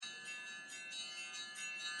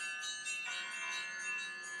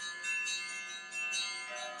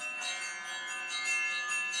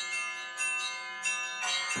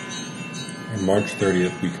On March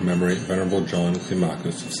 30th, we commemorate Venerable John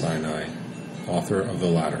Climacus of Sinai, author of the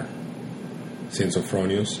Ladder, Saint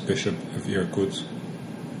Sophronius, Bishop of Irkutsk,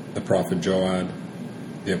 the Prophet Joad,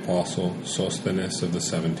 the Apostle Sosthenes of the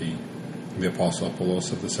 70, the Apostle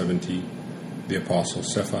Apollos of the 70, the Apostle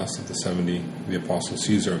Cephas of the 70, the Apostle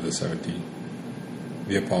Caesar of the 70,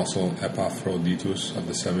 the Apostle Epaphroditus of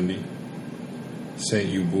the 70, Saint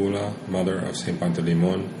Eubula, mother of Saint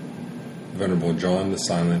Panteleimon, Venerable John the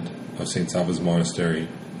Silent of Saint Sava's Monastery,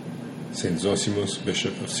 Saint Zosimus,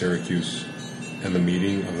 Bishop of Syracuse, and the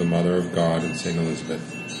meeting of the Mother of God and Saint Elizabeth.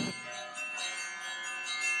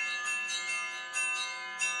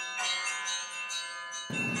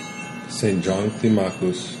 Saint John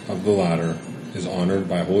Climacus of the Ladder is honored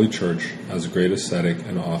by Holy Church as a great ascetic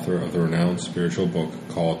and author of the renowned spiritual book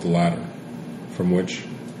called The Ladder, from which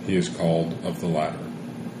he is called of the Ladder.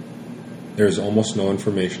 There is almost no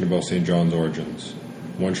information about Saint John's origins.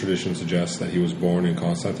 One tradition suggests that he was born in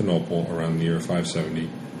Constantinople around the year 570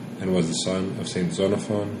 and was the son of Saint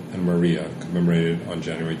Xenophon and Maria, commemorated on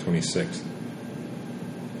January 26th.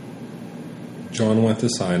 John went to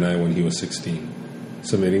Sinai when he was 16,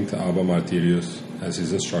 submitting to Abba Martirius as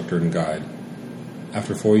his instructor and guide.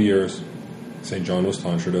 After 4 years, St. John was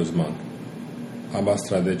tonsured as monk. Abba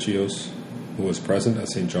Stradecius, who was present at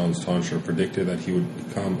St. John's tonsure, predicted that he would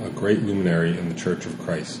become a great luminary in the Church of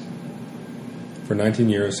Christ. For 19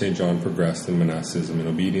 years, St. John progressed in monasticism in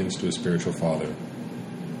obedience to his spiritual father.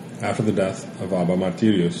 After the death of Abba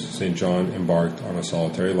Martirius, St. John embarked on a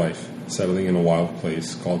solitary life, settling in a wild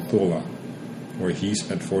place called Tola, where he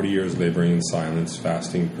spent 40 years laboring in silence,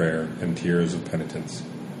 fasting, prayer, and tears of penitence.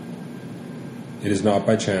 It is not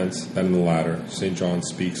by chance that in the Ladder, St. John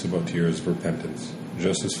speaks about tears of repentance.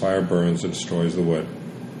 Just as fire burns and destroys the wood,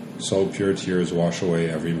 so pure tears wash away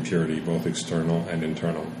every impurity, both external and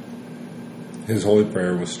internal. His holy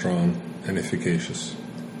prayer was strong and efficacious,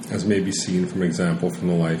 as may be seen from example from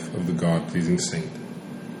the life of the God-pleasing saint.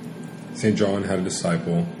 St. John had a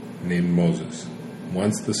disciple named Moses.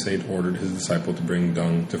 Once the saint ordered his disciple to bring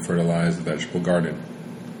dung to fertilize the vegetable garden.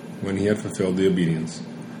 When he had fulfilled the obedience,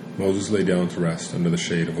 Moses lay down to rest under the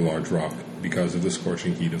shade of a large rock because of the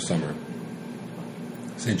scorching heat of summer.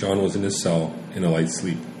 St. John was in his cell in a light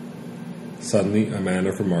sleep. Suddenly, a man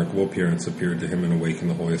of remarkable appearance appeared to him and awakened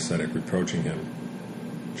the holy ascetic, reproaching him.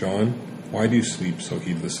 "John, why do you sleep so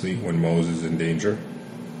heedlessly when Moses is in danger?"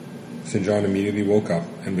 St. John immediately woke up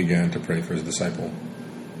and began to pray for his disciple.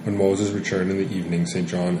 When Moses returned in the evening, St.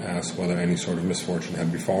 John asked whether any sort of misfortune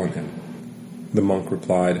had befallen him. The monk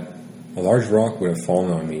replied, "A large rock would have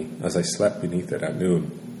fallen on me as I slept beneath it at noon,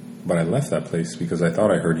 but I left that place because I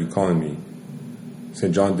thought I heard you calling me."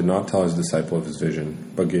 St. John did not tell his disciple of his vision,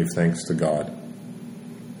 but gave thanks to God.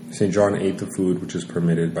 St. John ate the food which is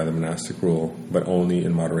permitted by the monastic rule, but only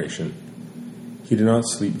in moderation. He did not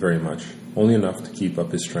sleep very much, only enough to keep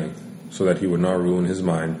up his strength, so that he would not ruin his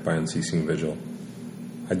mind by unceasing vigil.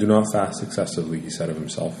 "I do not fast excessively," he said of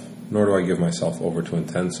himself, "nor do I give myself over to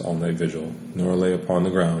intense all-night vigil, nor lay upon the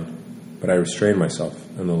ground, but I restrain myself,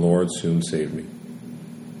 and the Lord soon saved me."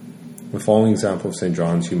 The following example of St.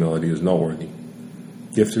 John's humility is noteworthy.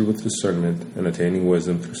 Gifted with discernment and attaining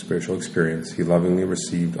wisdom through spiritual experience, he lovingly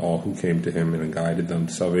received all who came to him and guided them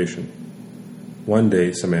to salvation. One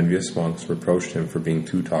day, some envious monks reproached him for being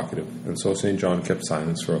too talkative, and so St. John kept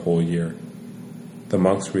silence for a whole year. The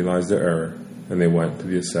monks realized their error, and they went to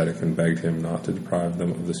the ascetic and begged him not to deprive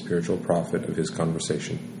them of the spiritual profit of his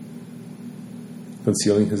conversation.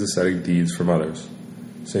 Concealing his ascetic deeds from others,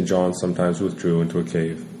 St. John sometimes withdrew into a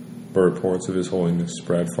cave, but reports of his holiness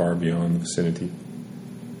spread far beyond the vicinity.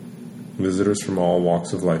 Visitors from all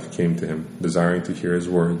walks of life came to him, desiring to hear his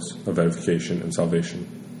words of edification and salvation.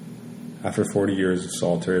 After 40 years of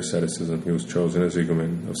solitary asceticism, he was chosen as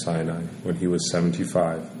igumen of Sinai when he was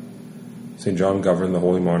 75. St. John governed the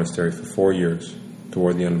holy monastery for 4 years.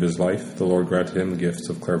 Toward the end of his life, the Lord granted him the gifts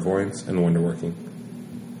of clairvoyance and wonder-working.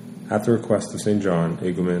 At the request of St. John,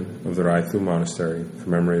 igumen of the Raithu Monastery,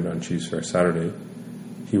 commemorated on Chiefs Fair Saturday,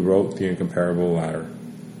 he wrote the incomparable Ladder,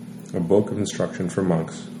 a book of instruction for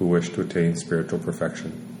monks who wish to attain spiritual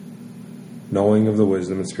perfection. Knowing of the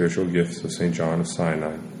wisdom and spiritual gifts of St. John of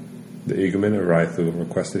Sinai, the igumen of Raithu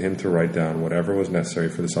requested him to write down whatever was necessary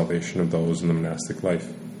for the salvation of those in the monastic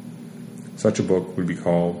life. Such a book would be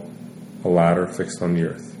called A Ladder Fixed on the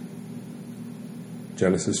Earth.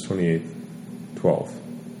 Genesis 28:12,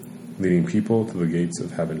 leading people to the gates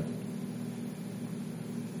of heaven.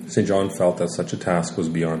 St. John felt that such a task was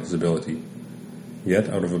beyond his ability. Yet,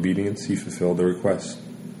 out of obedience, he fulfilled the request.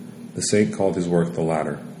 The saint called his work the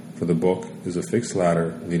Ladder, for the book is a fixed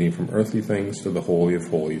ladder leading from earthly things to the Holy of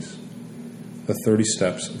Holies. The 30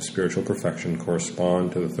 steps of spiritual perfection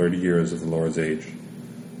correspond to the 30 years of the Lord's age.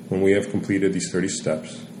 When we have completed these 30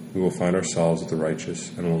 steps, we will find ourselves with the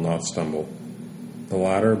righteous and will not stumble. The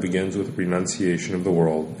latter begins with renunciation of the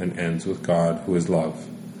world and ends with God, who is love.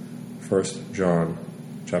 1 John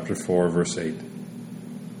chapter 4, verse 8.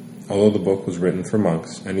 Although the book was written for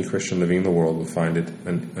monks, any Christian living in the world will find it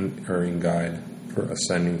an unerring guide for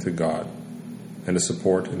ascending to God and a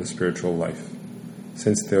support in the spiritual life.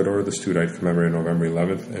 Saints Theodore the Studite commemorated November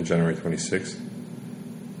 11th and January 26th.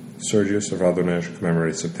 Sergius of Radonezh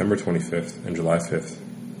commemorated September 25th and July 5th.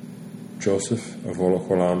 Joseph of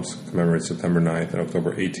Volokolamsk commemorated September 9th and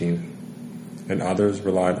October 18th, and others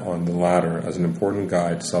relied on the latter as an important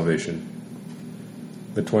guide to salvation.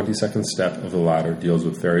 The 22nd step of the latter deals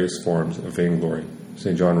with various forms of vainglory.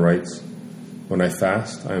 St. John writes, "When I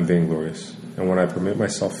fast, I am vainglorious, and when I permit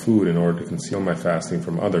myself food in order to conceal my fasting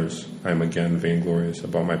from others, I am again vainglorious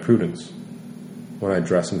about my prudence. When I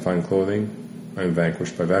dress in fine clothing, I am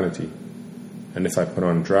vanquished by vanity, and if I put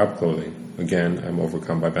on drab clothing, again I am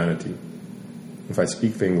overcome by vanity. If I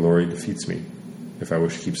speak, vainglory defeats me. If I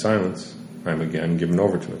wish to keep silence, I am again given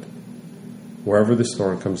over to it. Wherever this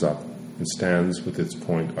thorn comes up, it stands with its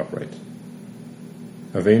point upright."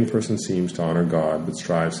 A vain person seems to honor God, but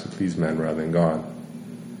strives to please men rather than God.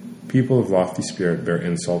 People of lofty spirit bear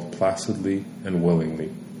insult placidly and willingly,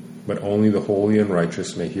 but only the holy and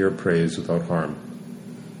righteous may hear praise without harm.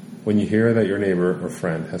 When you hear that your neighbor or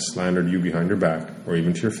friend has slandered you behind your back, or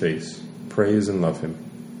even to your face, praise and love him.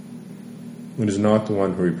 It is not the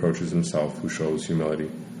one who reproaches himself who shows humility,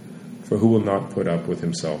 for who will not put up with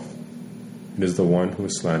himself? It is the one who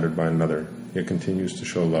is slandered by another, yet continues to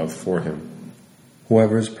show love for him.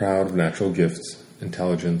 Whoever is proud of natural gifts,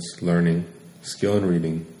 intelligence, learning, skill in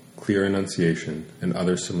reading, clear enunciation, and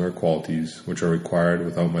other similar qualities which are required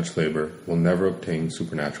without much labor, will never obtain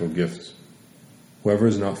supernatural gifts. Whoever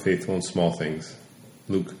is not faithful in small things,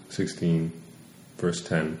 Luke 16, verse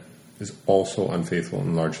 10, is also unfaithful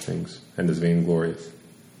in large things, and is vainglorious.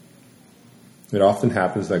 It often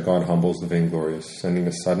happens that God humbles the vainglorious, sending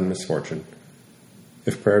a sudden misfortune.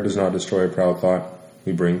 If prayer does not destroy a proud thought,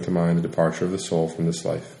 we bring to mind the departure of the soul from this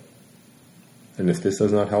life. And if this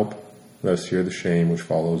does not help, let us fear the shame which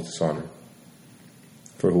follows dishonor.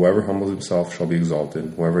 For whoever humbles himself shall be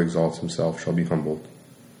exalted, whoever exalts himself shall be humbled.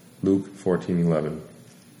 Luke 14:11.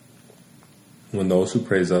 When those who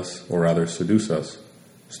praise us, or rather seduce us,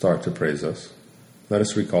 start to praise us, let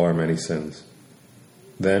us recall our many sins.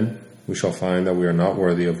 Then we shall find that we are not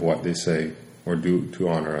worthy of what they say or do to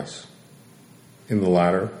honor us. In the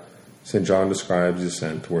latter, St. John describes the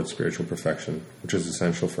ascent towards spiritual perfection, which is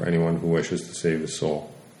essential for anyone who wishes to save his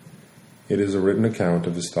soul. It is a written account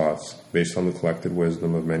of his thoughts, based on the collected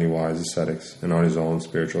wisdom of many wise ascetics and on his own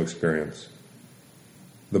spiritual experience.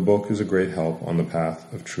 The book is a great help on the path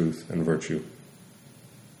of truth and virtue.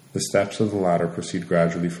 The steps of the ladder proceed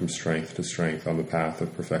gradually from strength to strength on the path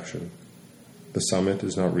of perfection. The summit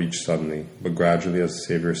is not reached suddenly, but gradually, as the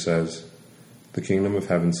Savior says, "The kingdom of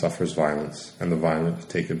heaven suffers violence, and the violent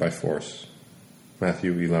take it by force."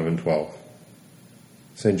 Matthew 11:12.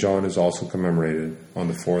 St. John is also commemorated on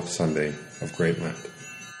the 4th Sunday of Great Lent.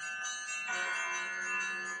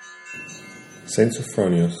 Saint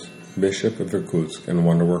Sophronius, Bishop of Irkutsk and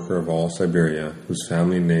wonder-worker of all Siberia, whose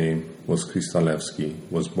family name was Kristolevsky,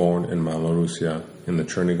 was born in Malorussia in the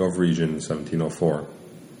Chernigov region in 1704.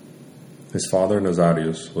 His father,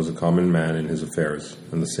 Nazarius, was a common man in his affairs,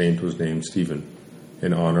 and the saint was named Stephen,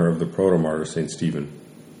 in honor of the proto-martyr Saint Stephen.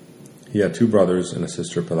 He had 2 brothers and a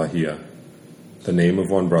sister, Pelagia. The name of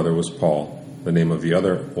one brother was Paul. The name of the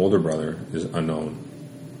other, older brother, is unknown.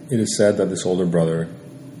 It is said that this older brother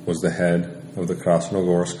was the head of the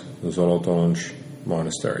Krasnogorsk Zolotonch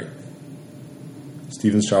monastery.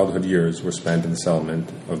 Stephen's childhood years were spent in the settlement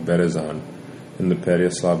of Berezan in the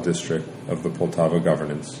Pereyaslav district of the Poltava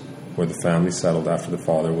governance, where the family settled after the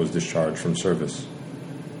father was discharged from service.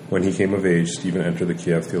 When he came of age, Stephen entered the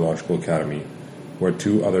Kiev Theological Academy, where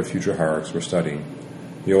 2 other future hierarchs were studying.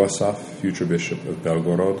 Yoasaf, future bishop of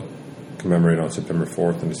Belgorod, commemorated on September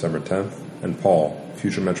 4th and December 10th, and Paul,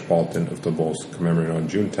 future metropolitan of Tobolsk, commemorated on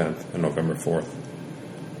June 10th and November 4th.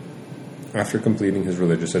 After completing his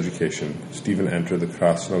religious education, Stephen entered the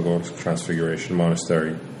Krasnogorsk Transfiguration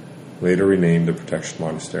Monastery, later renamed the Protection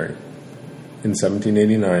Monastery. In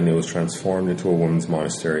 1789, it was transformed into a women's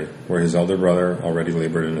monastery, where his elder brother already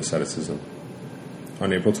labored in asceticism.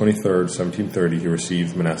 On April 23, 1730, he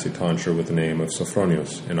received monastic tonsure with the name of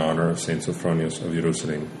Sophronius, in honor of Saint Sophronius of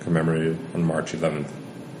Jerusalem, commemorated on March 11th.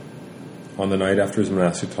 On the night after his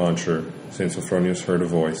monastic tonsure, Saint Sophronius heard a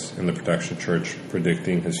voice in the Protection Church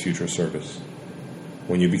predicting his future service.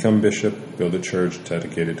 "When you become bishop, build a church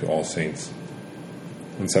dedicated to all saints."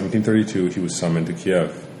 In 1732, he was summoned to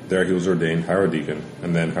Kiev. There he was ordained hierodeacon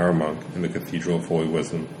and then hieromonk in the Cathedral of Holy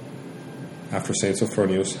Wisdom. After St.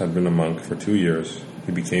 Sophronius had been a monk for 2 years,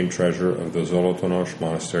 he became treasurer of the Zolotonosh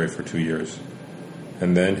monastery for 2 years,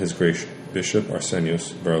 and then his great Bishop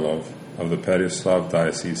Arsenius Berlov of the Pereyaslav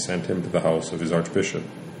diocese sent him to the house of his archbishop,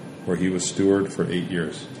 where he was steward for 8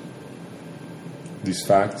 years. These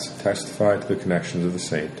facts testify to the connections of the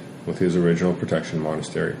saint with his original protection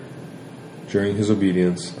monastery. During his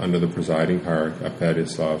obedience under the presiding hierarch at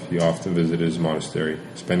Pereyaslav, he often visited his monastery,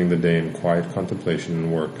 spending the day in quiet contemplation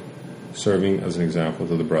and work, serving as an example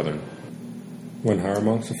to the brethren. When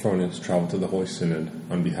hieromonk Sophronius traveled to the Holy Synod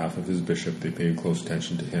on behalf of his bishop, they paid close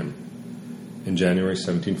attention to him. In January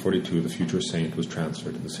 1742, the future saint was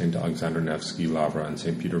transferred to the St. Alexander Nevsky Lavra in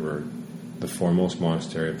St. Petersburg, the foremost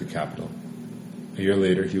monastery of the capital. A year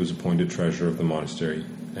later, he was appointed treasurer of the monastery,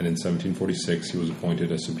 and in 1746 he was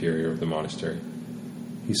appointed as superior of the monastery.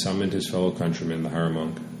 He summoned his fellow countryman, the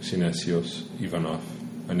hieromonk Synesios Ivanov,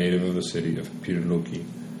 a native of the city of Piruluki,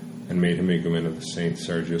 and made him igumen of the St.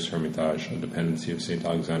 Sergius Hermitage, a dependency of St.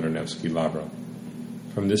 Alexander Nevsky Lavra.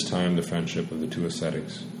 From this time, the friendship of the two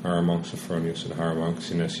ascetics, hieromonk Sophronius and hieromonk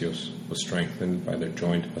Synesios, was strengthened by their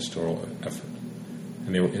joint pastoral effort,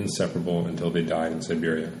 and they were inseparable until they died in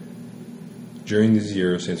Siberia. During these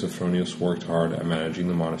years, St. Sophronius worked hard at managing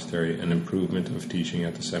the monastery and improvement of teaching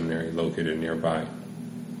at the seminary located nearby.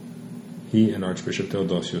 He and Archbishop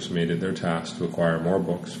Theodosius made it their task to acquire more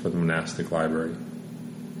books for the monastic library.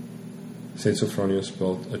 St. Sophronius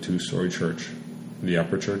built a 2-story church. The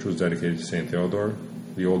upper church was dedicated to St. Theodore,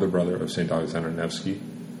 the older brother of St. Alexander Nevsky,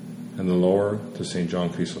 and the lower to St. John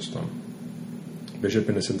Chrysostom. Bishop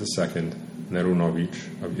Innocent II,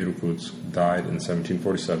 Nerunovich of Irkutsk, died in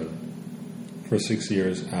 1747. For 6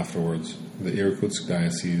 years afterwards, the Irkutsk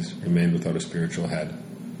diocese remained without a spiritual head.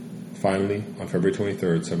 Finally, on February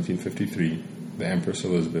 23, 1753, the Empress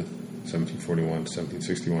Elizabeth,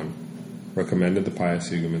 1741-1761, recommended the pious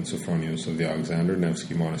igumen Sophronius of the Alexander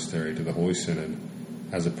Nevsky Monastery to the Holy Synod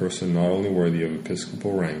as a person not only worthy of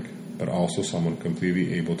episcopal rank, but also someone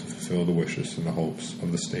completely able to fulfill the wishes and the hopes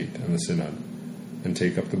of the state and the Synod, and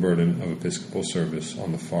take up the burden of episcopal service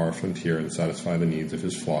on the far frontier and satisfy the needs of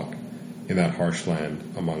his flock in that harsh land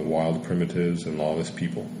among wild primitives and lawless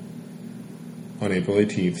people. On April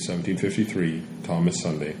 18, 1753, Thomas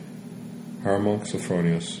Sunday, hieromonk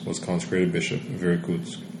Sophronius was consecrated bishop of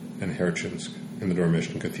Irkutsk and Herchinsk in the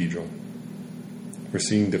Dormition Cathedral.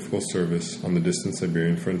 Foreseeing difficult service on the distant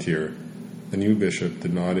Siberian frontier, the new bishop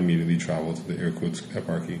did not immediately travel to the Irkutsk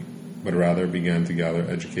eparchy, but rather began to gather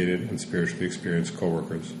educated and spiritually experienced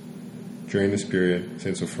co-workers. During this period,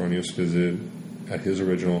 St. Sophronius visited at his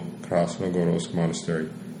original Krasnogorsk monastery.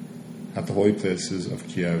 At the holy places of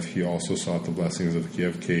Kiev, he also sought the blessings of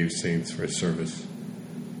Kiev cave saints for his service.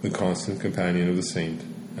 The constant companion of the saint,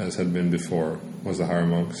 as had been before, was the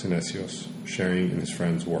hieromonk Synesios, sharing in his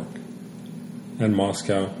friend's work. At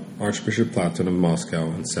Moscow, Archbishop Platon of Moscow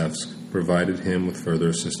and Sevsk provided him with further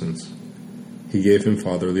assistance. He gave him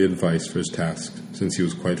fatherly advice for his task, since he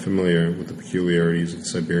was quite familiar with the peculiarities of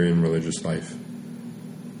Siberian religious life.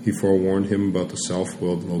 He forewarned him about the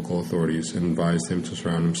self-willed local authorities and advised him to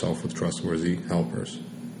surround himself with trustworthy helpers.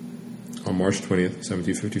 On March 20th,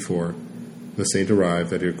 1754, the saint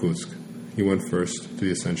arrived at Irkutsk. He went first to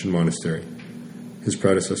the Ascension Monastery, his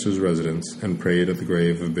predecessor's residence, and prayed at the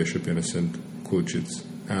grave of Bishop Innocent Kluchitz,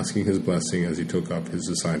 asking his blessing as he took up his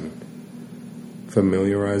assignment.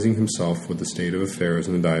 Familiarizing himself with the state of affairs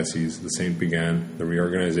in the diocese, the saint began the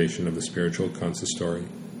reorganization of the spiritual consistory,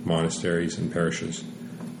 monasteries, and parishes,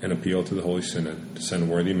 and appealed to the Holy Synod to send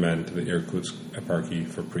worthy men to the Irkutsk eparchy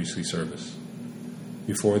for priestly service.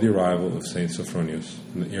 Before the arrival of St. Sophronius,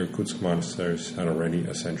 the Irkutsk monasteries had already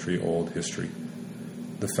a century-old history.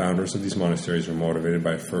 The founders of these monasteries were motivated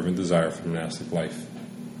by a fervent desire for monastic life.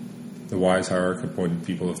 The wise hierarch appointed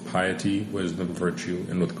people of piety, wisdom, virtue,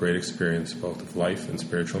 and with great experience both of life and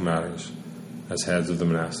spiritual matters as heads of the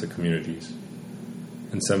monastic communities.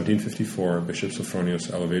 In 1754, Bishop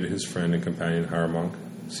Sophronius elevated his friend and companion hieromonk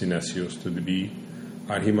Synesios to be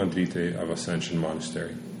Archimandrite of Ascension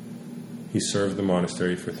Monastery. He served the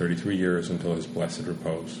monastery for 33 years until his blessed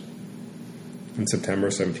repose. In September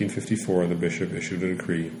 1754, the bishop issued a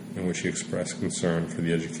decree in which he expressed concern for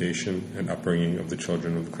the education and upbringing of the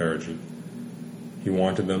children of the clergy. He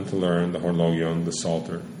wanted them to learn the Horologion, the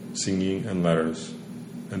Psalter, singing, and letters,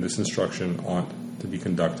 and this instruction ought to be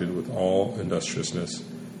conducted with all industriousness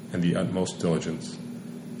and the utmost diligence,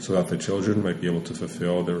 so that the children might be able to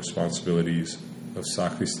fulfill their responsibilities of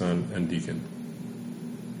sacristan and deacon.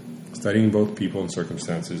 Studying both people and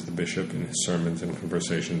circumstances, the bishop in his sermons and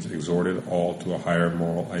conversations exhorted all to a higher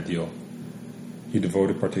moral ideal. He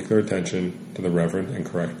devoted particular attention to the reverent and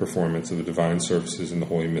correct performance of the divine services in the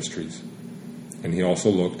holy mysteries, and he also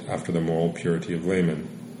looked after the moral purity of laymen.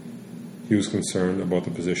 He was concerned about the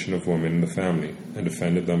position of women in the family and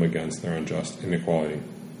defended them against their unjust inequality.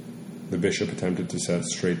 The bishop attempted to set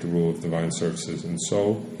straight the rule of divine services, and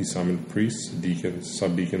so he summoned priests, deacons,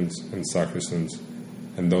 subdeacons, and sacristans,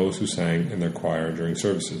 and those who sang in their choir during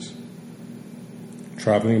services.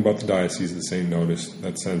 Traveling about the diocese, the saint noticed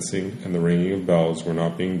that censing and the ringing of bells were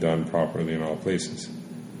not being done properly in all places,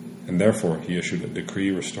 and therefore he issued a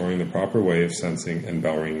decree restoring the proper way of censing and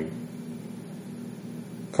bell ringing.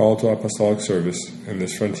 Called to apostolic service in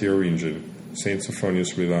this frontier region, Saint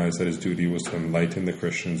Sophronius realized that his duty was to enlighten the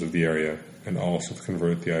Christians of the area and also to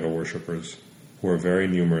convert the idol worshippers, who were very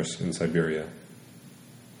numerous in Siberia.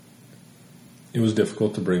 It was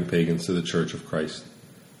difficult to bring pagans to the Church of Christ,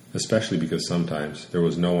 especially because sometimes there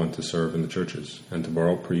was no one to serve in the churches, and to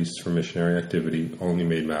borrow priests for missionary activity only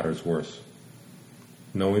made matters worse.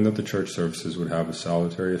 Knowing that the church services would have a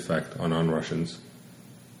salutary effect on non-Russians,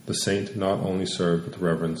 the saint not only served with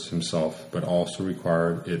reverence himself, but also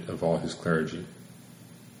required it of all his clergy.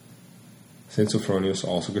 Saint Sophronius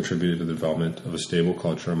also contributed to the development of a stable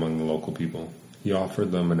culture among the local people. He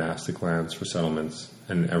offered them monastic lands for settlements,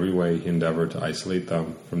 and in every way he endeavored to isolate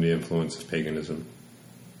them from the influence of paganism.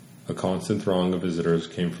 A constant throng of visitors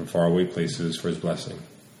came from faraway places for his blessing.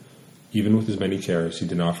 Even with his many cares, he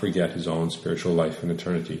did not forget his own spiritual life and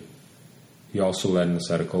eternity. He also led an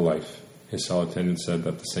ascetical life. His cell attendant said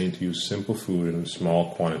that the saint used simple food in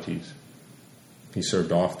small quantities. He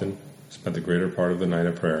served often, spent the greater part of the night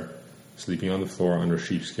at prayer, sleeping on the floor under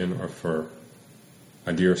sheepskin or fur,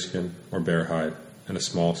 a deerskin or bear hide, and a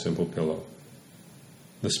small simple pillow.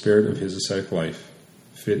 The spirit of his ascetic life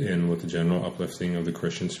fit in with the general uplifting of the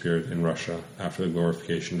Christian spirit in Russia after the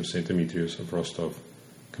glorification of St. Demetrius of Rostov,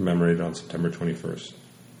 commemorated on September 21st,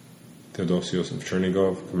 Theodosius of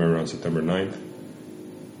Chernigov, commemorated on September 9th,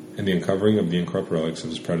 and the uncovering of the incorrupt relics of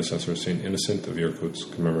his predecessor, St. Innocent of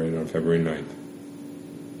Irkutsk, commemorated on February 9th.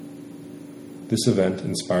 This event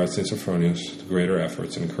inspired St. Sophronius to greater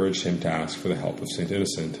efforts and encouraged him to ask for the help of St.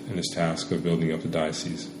 Innocent in his task of building up the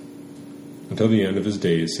diocese. Until the end of his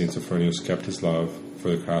days, St. Sophronius kept his love for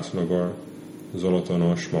the Krasnogor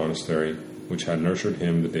Zolotonosh monastery, which had nurtured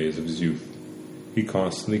him the days of his youth. He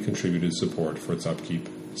constantly contributed support for its upkeep,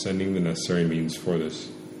 sending the necessary means for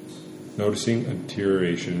this. Noticing a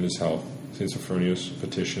deterioration in his health, St. Sophronius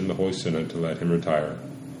petitioned the Holy Synod to let him retire.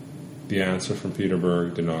 The answer from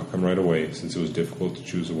Petersburg did not come right away, since it was difficult to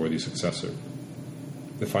choose a worthy successor.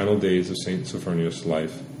 The final days of St. Sophronius'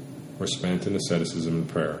 life were spent in asceticism and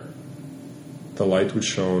prayer. The light which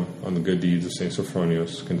shone on the good deeds of St.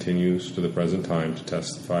 Sophronius continues to the present time to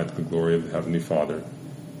testify to the glory of the Heavenly Father,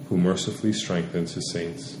 who mercifully strengthens his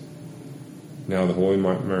saints. Now the Holy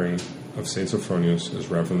Memory of St. Sophronius is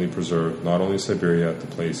reverently preserved not only in Siberia at the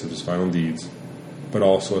place of his final deeds, but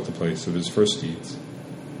also at the place of his first deeds.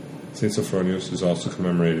 St. Sophronius is also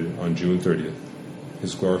commemorated on June 30th,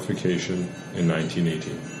 his glorification in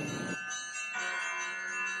 1918.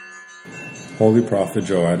 Holy prophet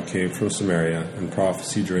Joad came from Samaria and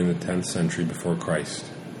prophesied during the 10th century before Christ.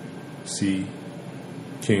 See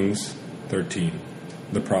Kings 13.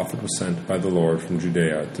 The prophet was sent by the Lord from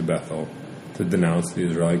Judea to Bethel to denounce the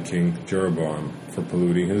Israelite king Jeroboam for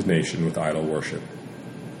polluting his nation with idol worship.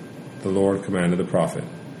 The Lord commanded the prophet,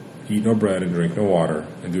 "Eat no bread and drink no water,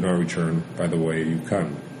 and do not return by the way you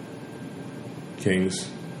come." Kings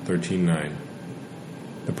 13:9.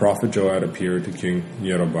 The prophet Joad appeared to King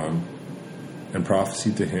Jeroboam and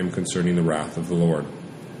prophesied to him concerning the wrath of the Lord.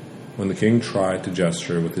 When the king tried to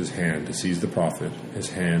gesture with his hand to seize the prophet,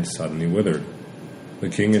 his hand suddenly withered. The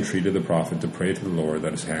king entreated the prophet to pray to the Lord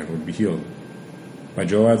that his hand would be healed. By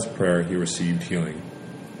Joad's prayer he received healing.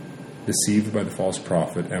 Deceived by the false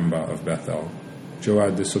prophet Emba of Bethel,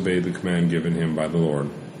 Joad disobeyed the command given him by the Lord.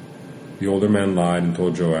 The older man lied and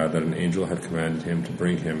told Joad that an angel had commanded him to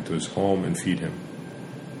bring him to his home and feed him.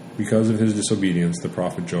 Because of his disobedience, the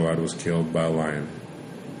prophet Joad was killed by a lion.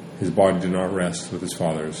 His body did not rest with his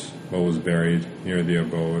fathers, but was buried near the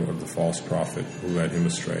abode of the false prophet who led him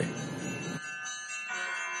astray.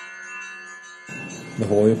 The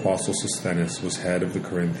holy apostle Sosthenes was head of the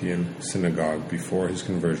Corinthian synagogue before his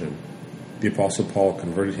conversion. The apostle Paul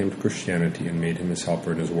converted him to Christianity and made him his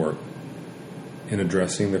helper in his work. In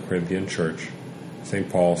addressing the Corinthian church, St.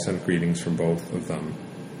 Paul sent greetings from both of them.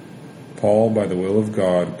 Paul, by the will of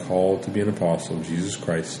God, called to be an apostle of Jesus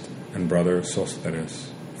Christ, and brother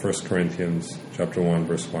Sosthenes, 1 Corinthians chapter 1,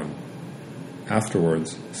 verse 1.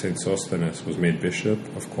 Afterwards, St. Sosthenes was made bishop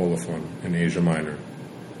of Colophon in Asia Minor.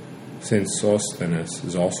 St. Sosthenes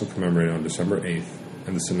is also commemorated on December 8th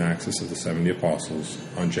and the Synaxis of the 70 Apostles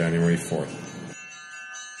on January 4th.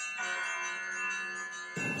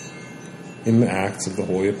 In the Acts of the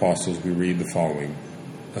Holy Apostles we read the following.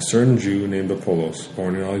 A certain Jew named Apollos,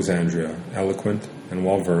 born in Alexandria, eloquent and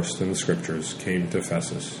well-versed in the Scriptures, came to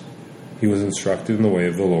Ephesus. He was instructed in the way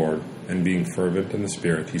of the Lord, and being fervent in the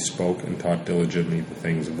Spirit, he spoke and taught diligently the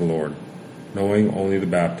things of the Lord, knowing only the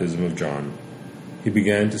baptism of John. He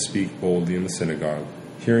began to speak boldly in the synagogue.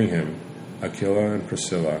 Hearing him, Aquila and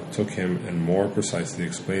Priscilla took him and more precisely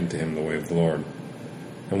explained to him the way of the Lord.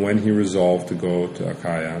 And when he resolved to go to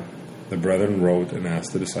Achaia, the brethren wrote and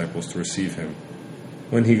asked the disciples to receive him.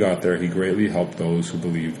 When he got there, he greatly helped those who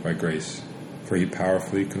believed by grace, for he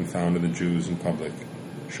powerfully confounded the Jews in public,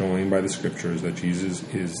 showing by the Scriptures that Jesus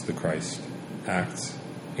is the Christ. Acts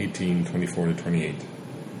 18:24-28.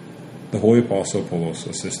 The Holy Apostle Apollos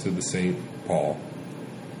assisted the St. Paul.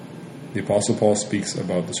 The Apostle Paul speaks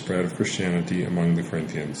about the spread of Christianity among the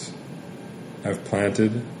Corinthians. I have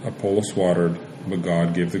planted, Apollos watered, but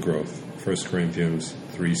God gave the growth. 1 Corinthians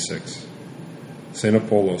 3:6. St.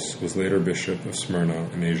 Apollos was later bishop of Smyrna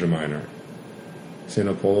in Asia Minor. St.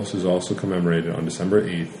 Apollos is also commemorated on December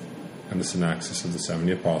 8th and the Synaxis of the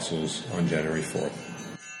 70 Apostles on January 4th.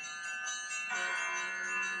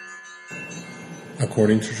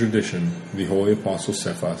 According to tradition, the Holy Apostle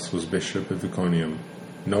Cephas was bishop of Iconium.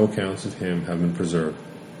 No accounts of him have been preserved.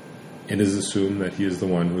 It is assumed that he is the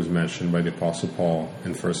one who is mentioned by the Apostle Paul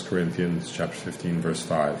in 1 Corinthians chapter 15, verse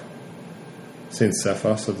 5. Saint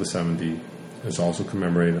Cephas of the 70 is also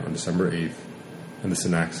commemorated on December 8th and the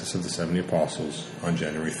Synaxis of the 70 Apostles on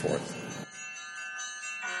January 4th.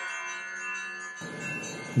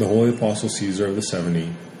 The Holy Apostle Caesar of the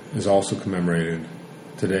 70 is also commemorated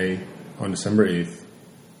today on December 8th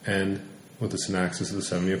and with the Synaxis of the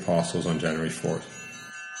 70 Apostles on January 4th.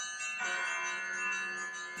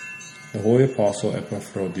 The Holy Apostle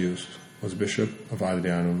Epaphroditus was Bishop of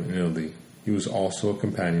Adrianum in Italy. He was also a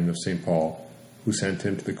companion of St. Paul, who sent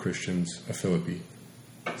him to the Christians of Philippi.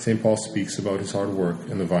 St. Paul speaks about his hard work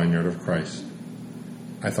in the vineyard of Christ.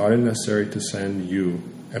 I thought it necessary to send you,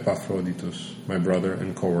 Epaphroditus, my brother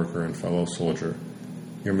and co-worker and fellow soldier,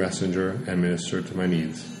 your messenger and minister to my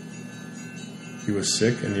needs. He was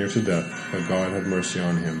sick and near to death, but God had mercy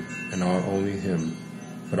on him, and not only him,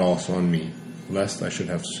 but also on me, lest I should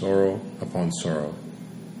have sorrow upon sorrow.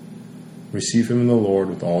 Receive him in the Lord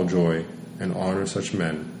with all joy, and honor such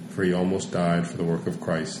men, for he almost died for the work of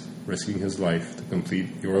Christ, risking his life to complete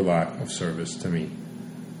your lack of service to me.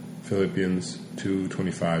 Philippians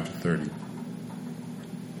 2:25-30.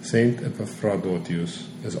 Saint Epaphroditus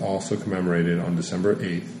is also commemorated on December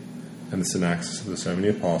 8th and the Synaxis of the 70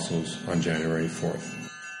 Apostles on January 4th.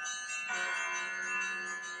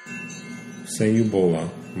 Saint Eubola,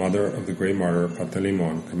 mother of the great martyr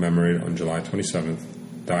Panteleimon, commemorated on July 27th,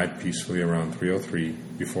 died peacefully around 303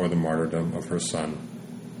 before the martyrdom of her son,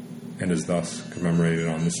 and is thus commemorated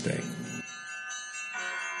on this day.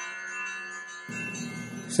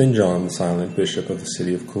 St. John, the silent bishop of the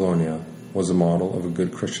city of Colonia, was a model of a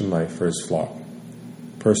good Christian life for his flock.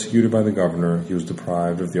 Persecuted by the governor, he was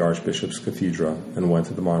deprived of the archbishop's cathedra and went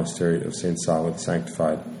to the monastery of St. Sala the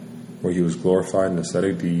Sanctified, where he was glorified in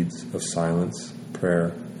ascetic deeds of silence,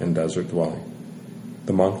 prayer, and desert dwelling.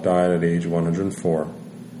 The monk died at age 104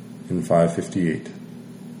 in 558.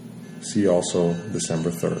 See also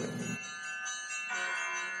December 3rd.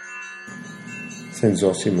 St.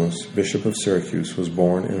 Zosimus, Bishop of Syracuse, was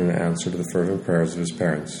born in an answer to the fervent prayers of his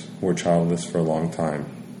parents, who were childless for a long time.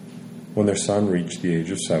 When their son reached the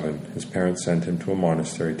age of 7, his parents sent him to a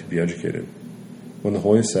monastery to be educated. When the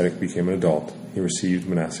holy ascetic became an adult, he received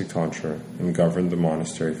monastic tonsure and governed the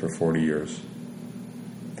monastery for 40 years.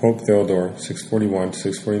 Pope Theodore,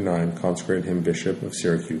 641-649, consecrated him Bishop of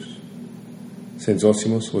Syracuse. St.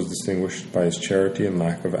 Zosimus was distinguished by his charity and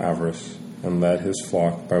lack of avarice, and led his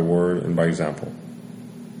flock by word and by example.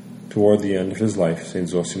 Toward the end of his life, St.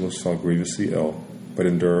 Zosimus fell grievously ill, but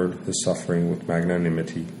endured his suffering with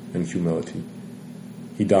magnanimity and humility.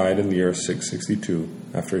 He died in the year 662,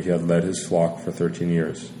 after he had led his flock for 13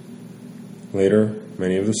 years. Later,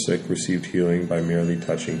 many of the sick received healing by merely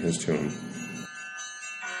touching his tomb.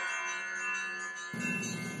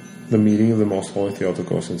 The meeting of the Most Holy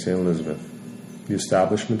Theotokos and St. Elizabeth. The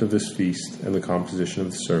establishment of this feast and the composition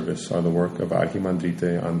of the service are the work of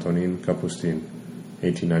Archimandrite Antonin Kapustin,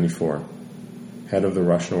 1894, head of the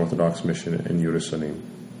Russian Orthodox Mission in Jerusalem.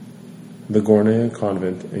 The Gornaya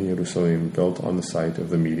convent in Jerusalem, built on the site of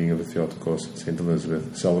the meeting of the Theotokos and St.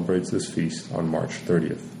 Elizabeth, celebrates this feast on March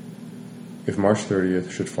 30th. If March 30th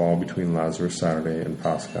should fall between Lazarus Saturday and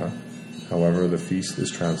Pascha, however, the feast is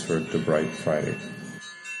transferred to Bright Friday.